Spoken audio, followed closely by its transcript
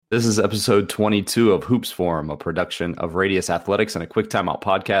This is episode 22 of Hoops Forum, a production of Radius Athletics and a Quick Timeout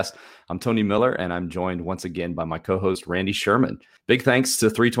podcast. I'm Tony Miller, and I'm joined once again by my co-host, Randy Sherman. Big thanks to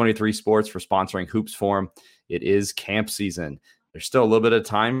 323 Sports for sponsoring Hoops Forum. It is camp season. There's still a little bit of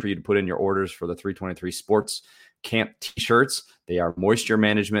time for you to put in your orders for the 323 Sports camp t-shirts. They are moisture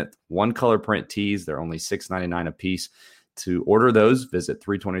management, one color print tees. They're only $6.99 a piece. To order those, visit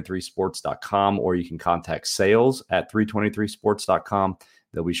 323sports.com, or you can contact sales at 323sports.com.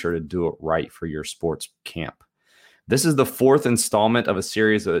 They'll be sure to do it right for your sports camp. This is the fourth installment of a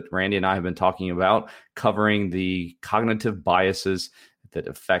series that Randy and I have been talking about, covering the cognitive biases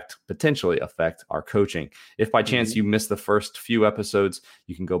that potentially affect our coaching. If by chance you missed the first few episodes,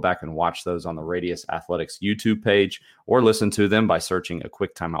 you can go back and watch those on the Radius Athletics YouTube page or listen to them by searching a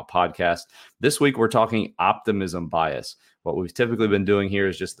Quick Timeout podcast. This week, we're talking optimism bias. What we've typically been doing here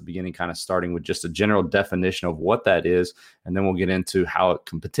is just the beginning, kind of starting with just a general definition of what that is, and then we'll get into how it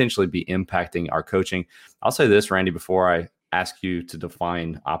can potentially be impacting our coaching. I'll say this, Randy, before I ask you to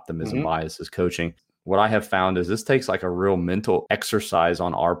define optimism bias as coaching. What I have found is this takes like a real mental exercise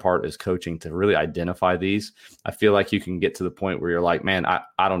on our part as coaching to really identify these. I feel like you can get to the point where you're like, man, I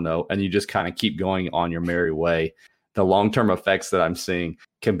don't know. And you just kind of keep going on your merry way. The long-term effects that I'm seeing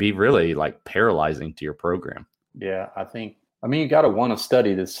can be really like paralyzing to your program. Yeah, you got to want to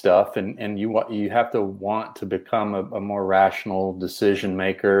study this stuff, and you have to want to become a more rational decision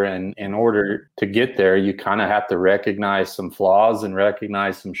maker. And in order to get there, you kind of have to recognize some flaws and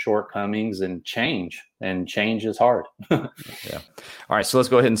recognize some shortcomings and change. And change is hard. Yeah. All right. So let's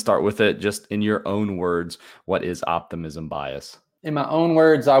go ahead and start with it. Just in your own words, what is optimism bias? In my own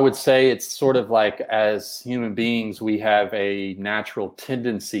words, I would say it's sort of like, as human beings, we have a natural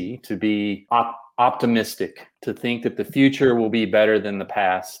tendency to be optimistic, to think that the future will be better than the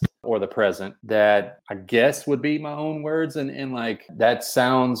past or the present. That, I guess, would be my own words. And like, that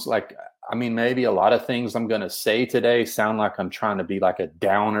sounds like, maybe a lot of things I'm going to say today sound like I'm trying to be like a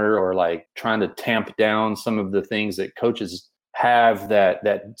downer, or like trying to tamp down some of the things that coaches have that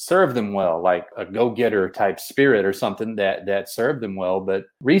serve them well, like a go-getter type spirit or something that serve them well. But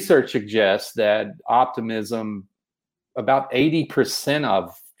research suggests that optimism, about 80%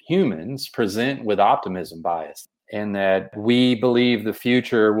 of humans present with optimism bias, and that we believe the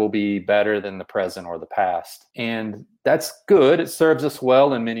future will be better than the present or the past. And that's good. It serves us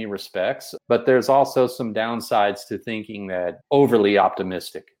well in many respects, but there's also some downsides to thinking that overly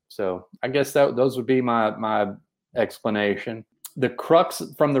optimistic. So I guess those would be my explanation. The crux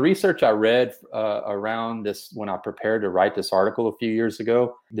from the research I read around this when I prepared to write this article a few years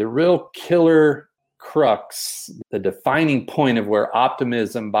ago, the real killer crux, the defining point of where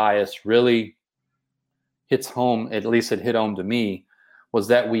optimism bias really hits home, at least it hit home to me, was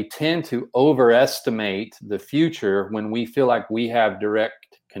that we tend to overestimate the future when we feel like we have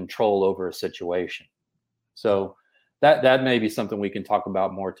direct control over a situation. So that may be something we can talk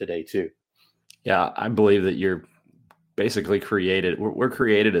about more today too. Yeah, I believe that you're basically we're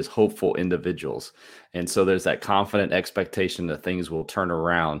created as hopeful individuals. And so there's that confident expectation that things will turn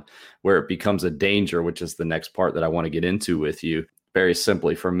around. Where it becomes a danger, which is the next part that I want to get into with you, very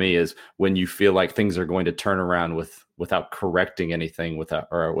simply for me, is when you feel like things are going to turn around without correcting anything,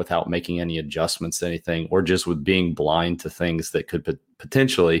 without making any adjustments to anything, or just with being blind to things that could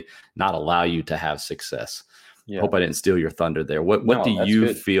potentially not allow you to have success. Yeah. Hope I didn't steal your thunder there. What do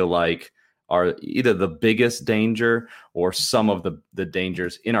you feel like are either the biggest danger or some of the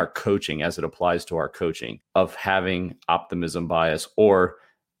dangers in our coaching as it applies to our coaching of having optimism bias, or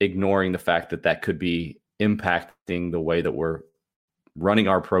ignoring the fact that could be impacting the way that we're running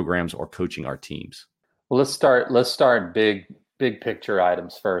our programs or coaching our teams? Well, let's start big picture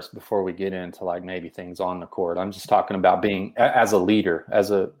items first before we get into like maybe things on the court. I'm just talking about being as a leader,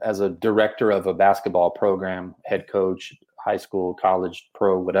 as a director of a basketball program, head coach, high school, college,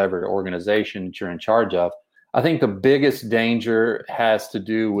 pro, whatever organization that you're in charge of. I think the biggest danger has to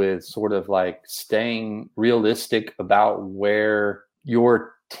do with sort of like staying realistic about where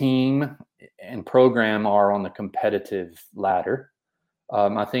your team and program are on the competitive ladder.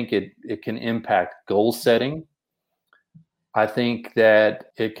 I think it can impact goal setting. I think that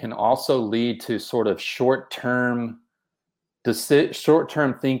it can also lead to sort of short-term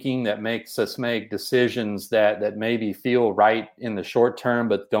thinking that makes us make decisions that maybe feel right in the short term,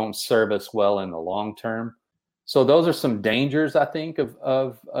 but don't serve us well in the long term. So those are some dangers, I think,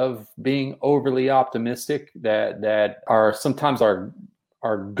 of being overly optimistic that are sometimes our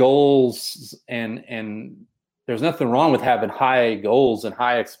goals, and there's nothing wrong with having high goals and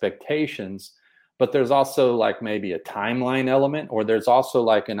high expectations, but there's also like maybe a timeline element, or there's also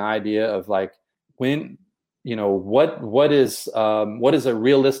like an idea of like when what is a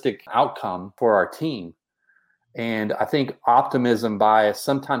realistic outcome for our team? And I think optimism bias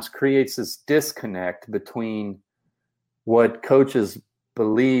sometimes creates this disconnect between what coaches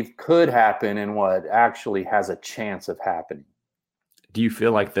believe could happen and what actually has a chance of happening. Do you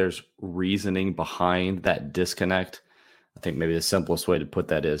feel like there's reasoning behind that disconnect? I think maybe the simplest way to put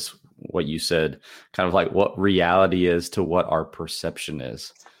that is what you said, kind of like what reality is to what our perception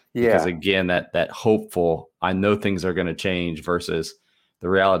is. Yeah. Because again, that hopeful, I know things are going to change versus the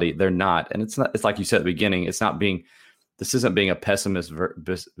reality, they're not. And it's not, it's like you said at the beginning, this isn't being a pessimist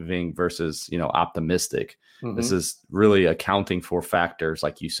being versus, optimistic. Mm-hmm. This is really accounting for factors,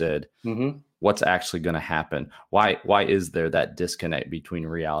 like you said, what's actually going to happen. Why is there that disconnect between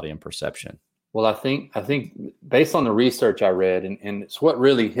reality and perception? Well, I think based on the research I read, and it's what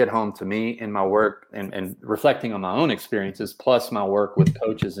really hit home to me in my work and reflecting on my own experiences, plus my work with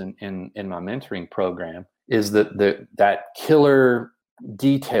coaches in my mentoring program, is that killer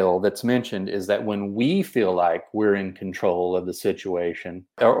detail that's mentioned is that when we feel like we're in control of the situation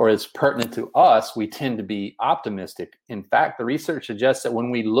or it's pertinent to us, we tend to be optimistic. In fact, the research suggests that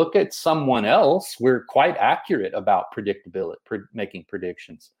when we look at someone else, we're quite accurate about predictability, making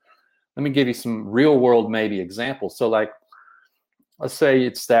predictions. Let me give you some real world maybe examples. So like, let's say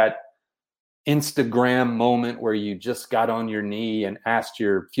it's that Instagram moment where you just got on your knee and asked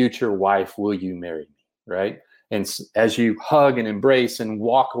your future wife, will you marry me? Right. And as you hug and embrace and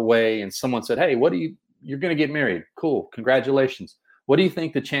walk away and someone said, hey, you're going to get married. Cool. Congratulations. What do you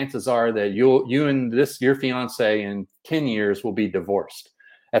think the chances are that you and your fiance in 10 years will be divorced?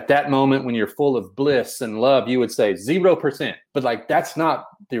 At that moment, when you're full of bliss and love, you would say 0%. But like, that's not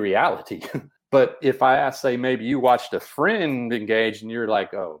the reality. But if I ask, say, maybe you watched a friend engage and you're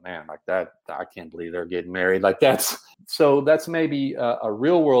like, oh man, like that, I can't believe they're getting married. Like that's maybe a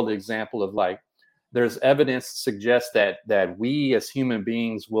real world example of like, there's evidence to suggest that we as human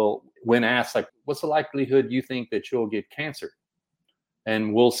beings will, when asked, like, what's the likelihood you think that you'll get cancer?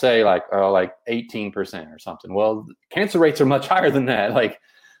 And we'll say like 18% or something. Well, cancer rates are much higher than that. Like,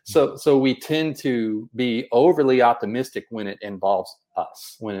 so we tend to be overly optimistic when it involves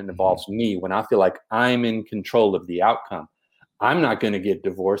us, when it involves me, when I feel like I'm in control of the outcome. I'm not going to get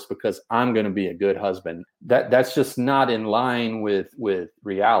divorced because I'm going to be a good husband. That's just not in line with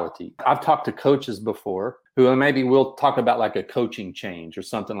reality. I've talked to coaches before who maybe we'll talk about like a coaching change or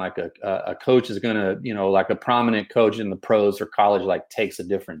something like a coach is going to, like a prominent coach in the pros or college, like takes a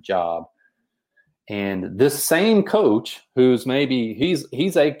different job. And this same coach who's maybe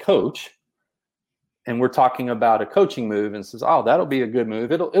he's a coach and we're talking about a coaching move and says, oh, that'll be a good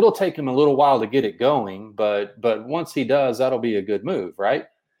move. It'll take him a little while to get it going, but once he does, that'll be a good move, right?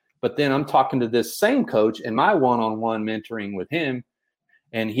 But then I'm talking to this same coach in my one-on-one mentoring with him,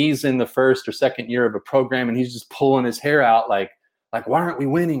 and he's in the first or second year of a program, and he's just pulling his hair out like why aren't we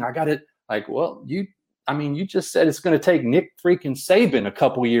winning? I got it. Like, well, you just said it's going to take Nick freaking Saban a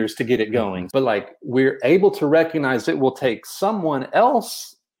couple years to get it going. But like, we're able to recognize it will take someone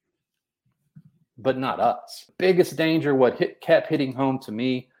else, but not us. Biggest danger, kept hitting home to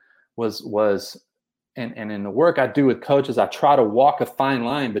me was, and in the work I do with coaches, I try to walk a fine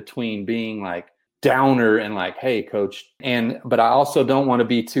line between being like downer and like, hey, coach, but I also don't want to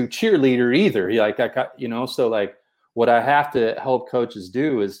be too cheerleader either. Like that, so like what I have to help coaches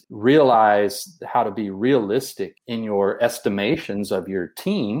do is realize how to be realistic in your estimations of your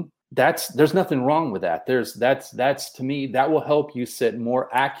team. There's nothing wrong with that. That's to me, that will help you set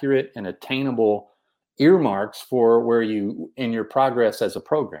more accurate and attainable earmarks for where you in your progress as a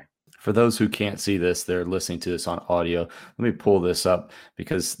program. For those who can't see this, they're listening to this on audio. Let me pull this up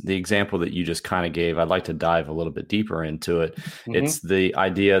because the example that you just kind of gave, I'd like to dive a little bit deeper into it. It's the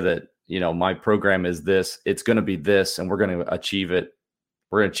idea that, my program is this, it's going to be this, and we're going to achieve it.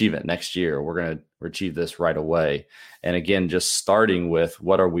 We're going to achieve it next year. We're going to achieve this right away. And again, just starting with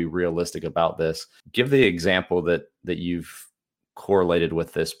what are we realistic about this? Give the example that you've correlated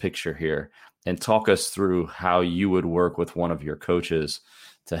with this picture here and talk us through how you would work with one of your coaches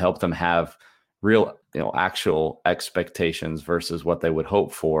to help them have real, actual expectations versus what they would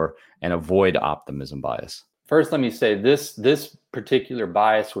hope for and avoid optimism bias. First, let me say this particular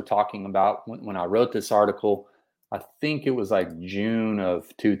bias we're talking about, when I wrote this article, I think it was like June of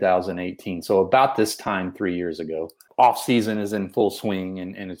 2018. So about this time 3 years ago. Off season is in full swing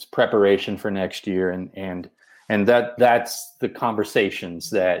and it's preparation for next year. And that's the conversations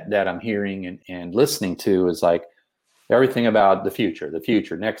that I'm hearing and listening to is like everything about the future,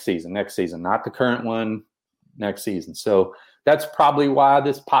 next season, not the current one, next season. So that's probably why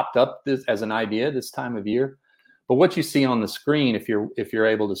this popped up as an idea this time of year. But what you see on the screen, if you're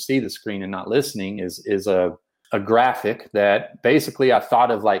able to see the screen and not listening, is a graphic that basically I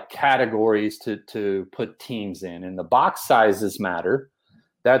thought of like categories to put teams in, and the box sizes matter.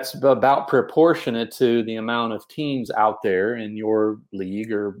 That's about proportionate to the amount of teams out there in your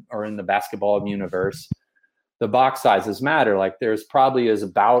league or in the basketball universe. The box sizes matter. Like there's probably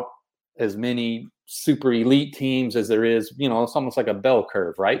about as many super elite teams as there is, it's almost like a bell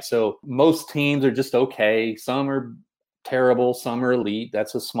curve, right? So most teams are just okay. Some are terrible, some are elite.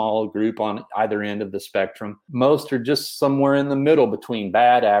 That's a small group on either end of the spectrum. Most are just somewhere in the middle between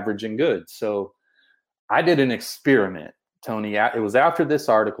bad, average, and good. So I did an experiment, Tony. It was after this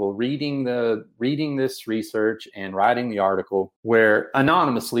article, reading this research and writing the article, where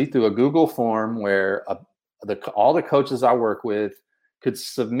anonymously through a Google form, where all the coaches I work with could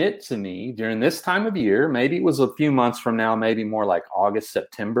submit to me during this time of year. Maybe it was a few months from now, maybe more like August,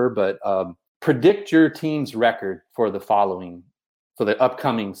 September, but predict your team's record for the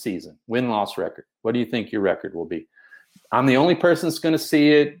upcoming season, win-loss record. What do you think your record will be? I'm the only person that's going to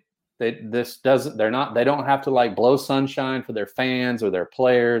see it. They don't have to like blow sunshine for their fans or their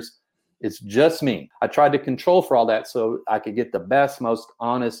players. It's just me. I tried to control for all that so I could get the best, most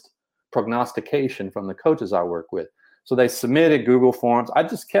honest prognostication from the coaches I work with. So they submitted Google Forms. I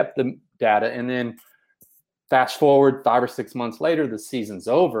just kept the data, and then fast forward 5 or 6 months later, the season's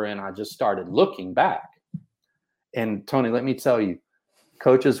over, and I just started looking back. And Tony, let me tell you,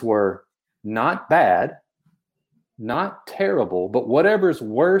 coaches were not bad, not terrible, but whatever's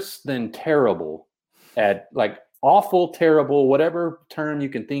worse than terrible, at like awful, terrible, whatever term you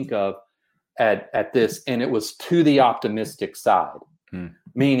can think of at this, and it was to the optimistic side,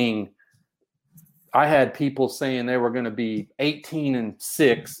 meaning I had people saying they were going to be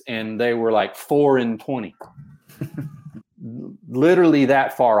 18-6 and they were like 4-20. Literally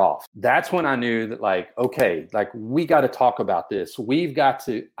that far off. That's when I knew that, like, okay, like we got to talk about this.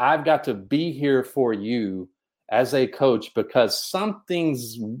 I've got to be here for you as a coach,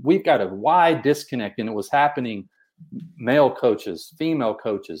 because we've got a wide disconnect, and it was happening. Male coaches, female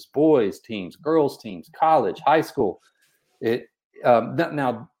coaches, boys teams, girls teams, college, high school.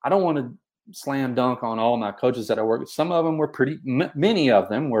 Now I don't want to slam dunk on all my coaches that I work with. Some of them were many of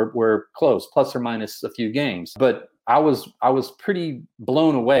them were close, plus or minus a few games. But I was pretty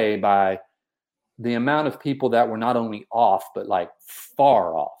blown away by the amount of people that were not only off, but like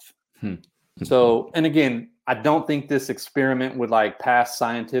far off. So, and again, I don't think this experiment would like pass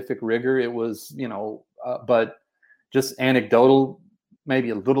scientific rigor. It was, but just anecdotal,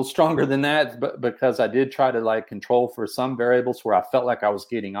 maybe a little stronger than that, but because I did try to like control for some variables where I felt like I was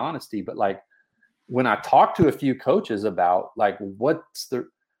getting honesty. But like when I talked to a few coaches about like what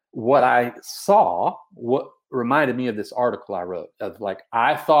I saw, what reminded me of this article I wrote of like,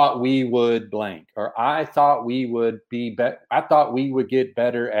 I thought we would blank, or I thought we would I thought we would get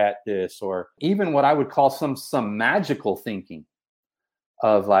better at this, or even what I would call some magical thinking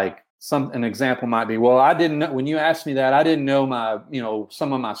of like, an example might be, well, I didn't know, when you asked me that, I didn't know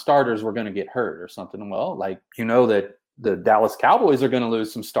some of my starters were going to get hurt or something. Well, like, that the Dallas Cowboys are going to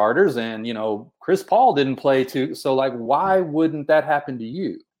lose some starters, and, Chris Paul didn't play too. So like, why wouldn't that happen to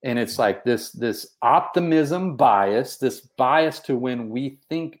you? And it's like this optimism bias, this bias to when we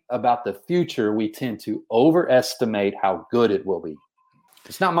think about the future, we tend to overestimate how good it will be.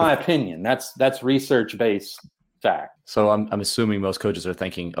 It's not my opinion. That's research-based fact. So I'm assuming most coaches are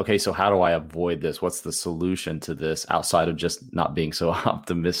thinking, okay, so how do I avoid this? What's the solution to this outside of just not being so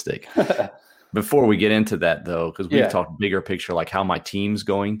optimistic? Before we get into that, though, because we've talked bigger picture, like how my team's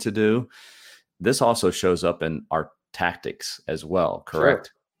going to do, this also shows up in our tactics as well, correct?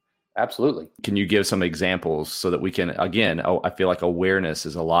 Sure. Absolutely. Can you give some examples so that we can, again, I feel like awareness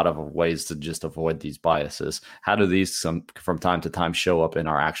is a lot of ways to just avoid these biases. How do these from time to time show up in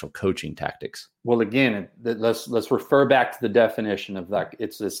our actual coaching tactics? Well, again, let's refer back to the definition of like,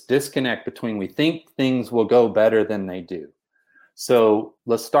 it's this disconnect between we think things will go better than they do. So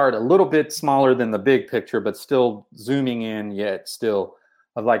let's start a little bit smaller than the big picture, but still zooming in, yet still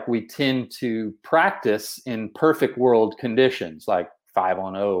of like, we tend to practice in perfect world conditions, like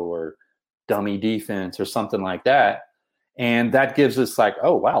 5-on-0 or dummy defense or something like that. And that gives us like,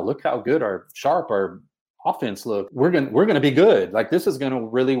 oh, wow, look how good our offense look. We're going to be good. Like, this is going to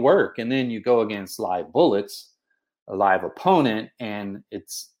really work. And then you go against live bullets, a live opponent, and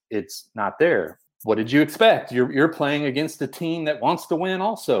it's not there. What did you expect? You're playing against a team that wants to win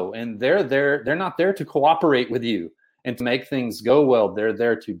also. And they're not there to cooperate with you and to make things go well. They're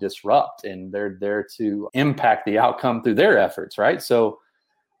there to disrupt, and they're there to impact the outcome through their efforts, right? So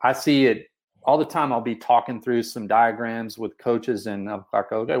I see it all the time. I'll be talking through some diagrams with coaches, and I'm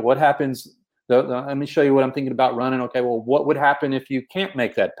like, okay, what happens let me show you what I'm thinking about running. Okay, well, what would happen if you can't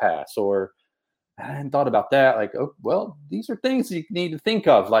make that pass? Or I hadn't thought about that. Like, oh, well, these are things you need to think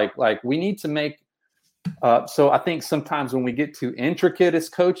of. Like we need to make. So I think sometimes when we get too intricate as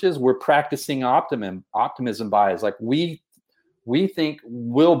coaches, we're practicing optimism bias. Like we think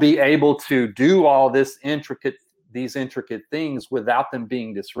we'll be able to do all these intricate things without them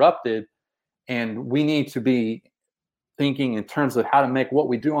being disrupted. And we need to be thinking in terms of how to make what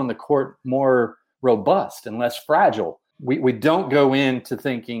we do on the court more robust and less fragile. We don't go into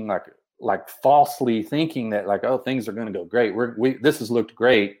thinking like falsely thinking that like, oh, things are going to go great. This has looked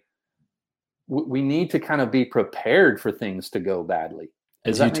great. We need to kind of be prepared for things to go badly.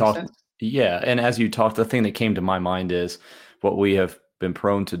 Does that make sense? Yeah. And as you talked, the thing that came to my mind is what we have been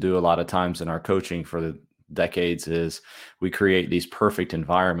prone to do a lot of times in our coaching for the decades is we create these perfect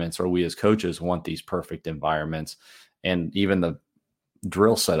environments, or we as coaches want these perfect environments. And even the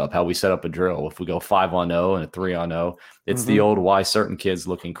drill setup, how we set up a drill, if we go 5-on-0 and a 3-on-0, it's the old why certain kids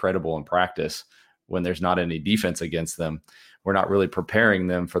look incredible in practice when there's not any defense against them. We're not really preparing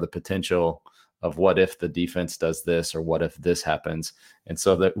them for the potential of what if the defense does this, or what if this happens. And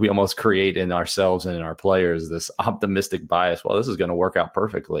so that we almost create in ourselves and in our players this optimistic bias. Well, this is going to work out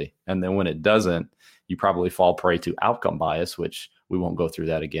perfectly. And then when it doesn't, you probably fall prey to outcome bias, which we won't go through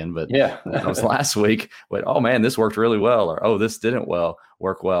that again. But yeah, that was last week. But, oh man, this worked really well. Or, oh, this didn't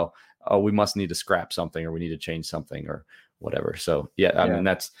work well. Oh, we must need to scrap something, or we need to change something, or whatever. So I mean,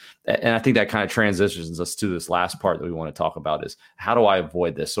 and I think that kind of transitions us to this last part that we want to talk about is how do I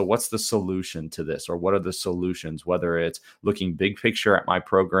avoid this? So what's the solution to this, or what are the solutions, whether it's looking big picture at my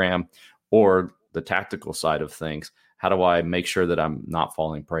program or the tactical side of things? How do I make sure that I'm not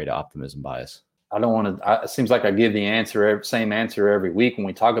falling prey to optimism bias? I don't want to, it seems like I give the same answer every week when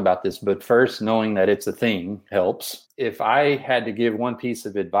we talk about this, but first knowing that it's a thing helps. If I had to give one piece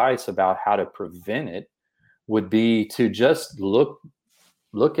of advice about how to prevent it, would be to just look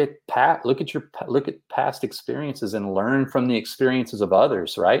at past experiences and learn from the experiences of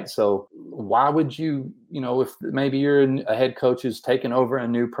others, right? So why would you, if maybe you're a head coach who's taken over a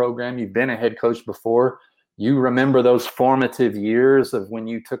new program, you've been a head coach before, you remember those formative years of when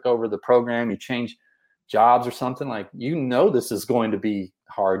you took over the program, you changed jobs or something, like, this is going to be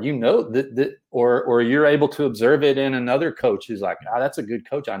hard, that or you're able to observe it in another coach who's like, that's a good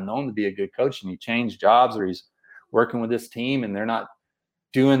coach, I know him to be a good coach, and he changed jobs, or he's working with this team and they're not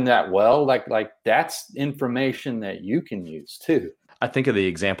doing that well. Like that's information that you can use too. I think of the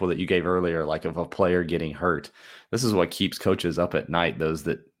example that you gave earlier, like of a player getting hurt. This is what keeps coaches up at night, those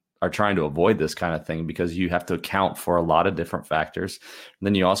that are trying to avoid this kind of thing, because you have to account for a lot of different factors. And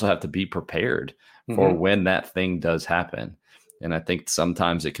then you also have to be prepared for when that thing does happen. And I think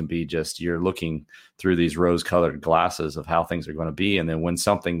sometimes it can be just you're looking through these rose-colored glasses of how things are going to be. And then when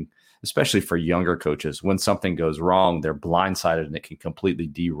something, especially for younger coaches, when something goes wrong, they're blindsided and it can completely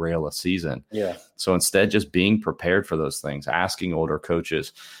derail a season. Yeah. So instead, just being prepared for those things, asking older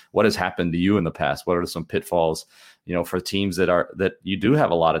coaches, what has happened to you in the past? What are some pitfalls, for teams that you do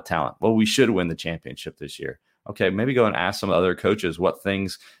have a lot of talent? Well, we should win the championship this year. Okay, maybe go and ask some other coaches what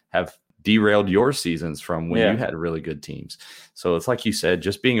things have derailed your seasons from when you had really good teams. So it's like you said,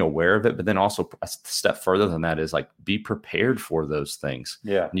 just being aware of it, but then also a step further than that is like be prepared for those things.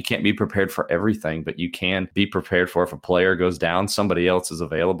 Yeah. And you can't be prepared for everything, but you can be prepared for if a player goes down, somebody else is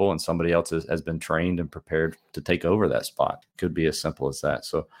available and somebody else has been trained and prepared to take over that spot. Could be as simple as that.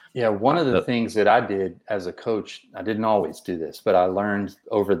 So one of the things that I did as a coach, I didn't always do this, but I learned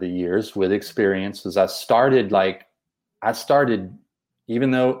over the years with experience, was I started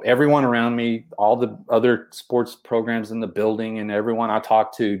even though everyone around me, all the other sports programs in the building and everyone I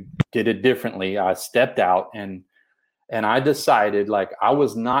talked to did it differently, I stepped out and I decided like I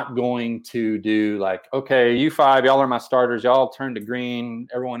was not going to do like, okay, you five, y'all are my starters, y'all turn to green,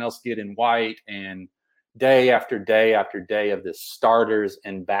 everyone else get in white, and day after day after day of this starters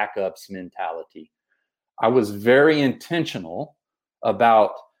and backups mentality. I was very intentional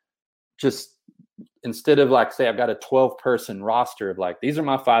about just, instead of like, say, I've got a 12-person roster of like, these are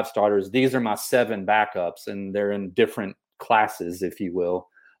my 5 starters, these are my 7 backups, and they're in different classes, if you will,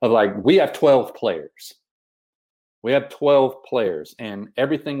 of like, we have 12 players. We have 12 players, and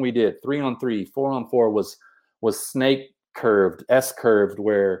everything we did, 3-on-3, 4-on-4 was snake curved, S-curved,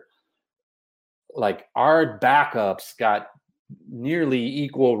 where like our backups got nearly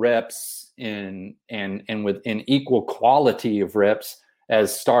equal reps and within equal quality of reps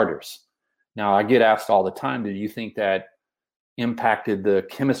as starters. Now, I get asked all the time, do you think that impacted the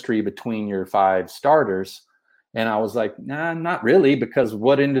chemistry between your 5 starters? And I was like, nah, not really, because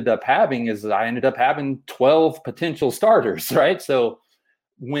what ended up having is I ended up having 12 potential starters, right? So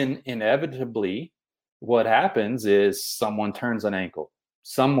when inevitably what happens is someone turns an ankle,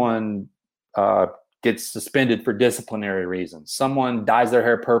 someone gets suspended for disciplinary reasons, someone dyes their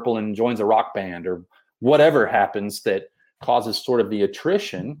hair purple and joins a rock band, or whatever happens that causes sort of the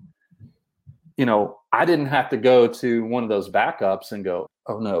attrition. I didn't have to go to one of those backups and go,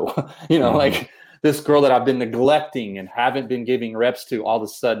 oh no, like this girl that I've been neglecting and haven't been giving reps to all of a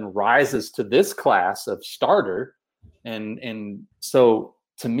sudden rises to this class of starter. And so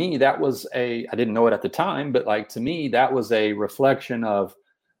to me, that was I didn't know it at the time, but like, to me, that was a reflection of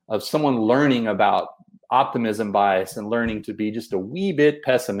someone learning about optimism bias and learning to be just a wee bit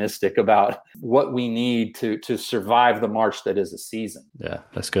pessimistic about what we need to survive the march that is a season. Yeah,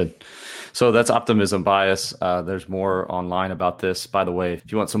 that's good. So that's optimism bias. There's more online about this. By the way,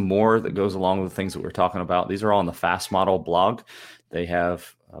 if you want some more that goes along with the things that we're talking about, these are all on the Fast Model blog. They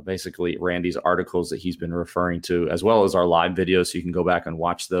have basically Randy's articles that he's been referring to, as well as our live videos. So you can go back and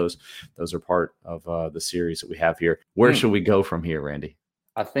watch those. Those are part of the series that we have here. Where should we go from here, Randy?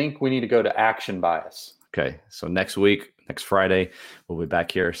 I think we need to go to action bias. Okay, so next week, next Friday, we'll be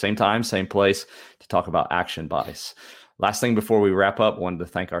back here, same time, same place, to talk about action bias. Last thing before we wrap up, wanted to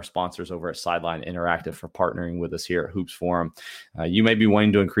thank our sponsors over at Sideline Interactive for partnering with us here at Hoops Forum. You may be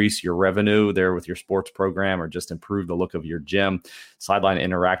wanting to increase your revenue there with your sports program or just improve the look of your gym. Sideline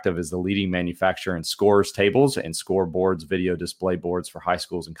Interactive is the leading manufacturer in scores tables and scoreboards, video display boards for high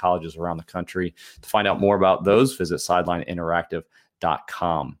schools and colleges around the country. To find out more about those, visit sidelineinteractive.com.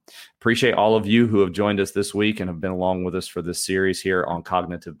 Appreciate all of you who have joined us this week and have been along with us for this series here on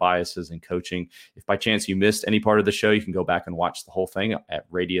cognitive biases and coaching. If by chance you missed any part of the show, you can go back and watch the whole thing at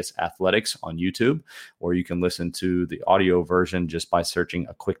Radius Athletics on YouTube, or you can listen to the audio version just by searching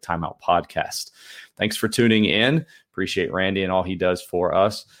a Quick Timeout podcast. Thanks for tuning in. Appreciate Randy and all he does for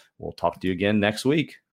us. We'll talk to you again next week.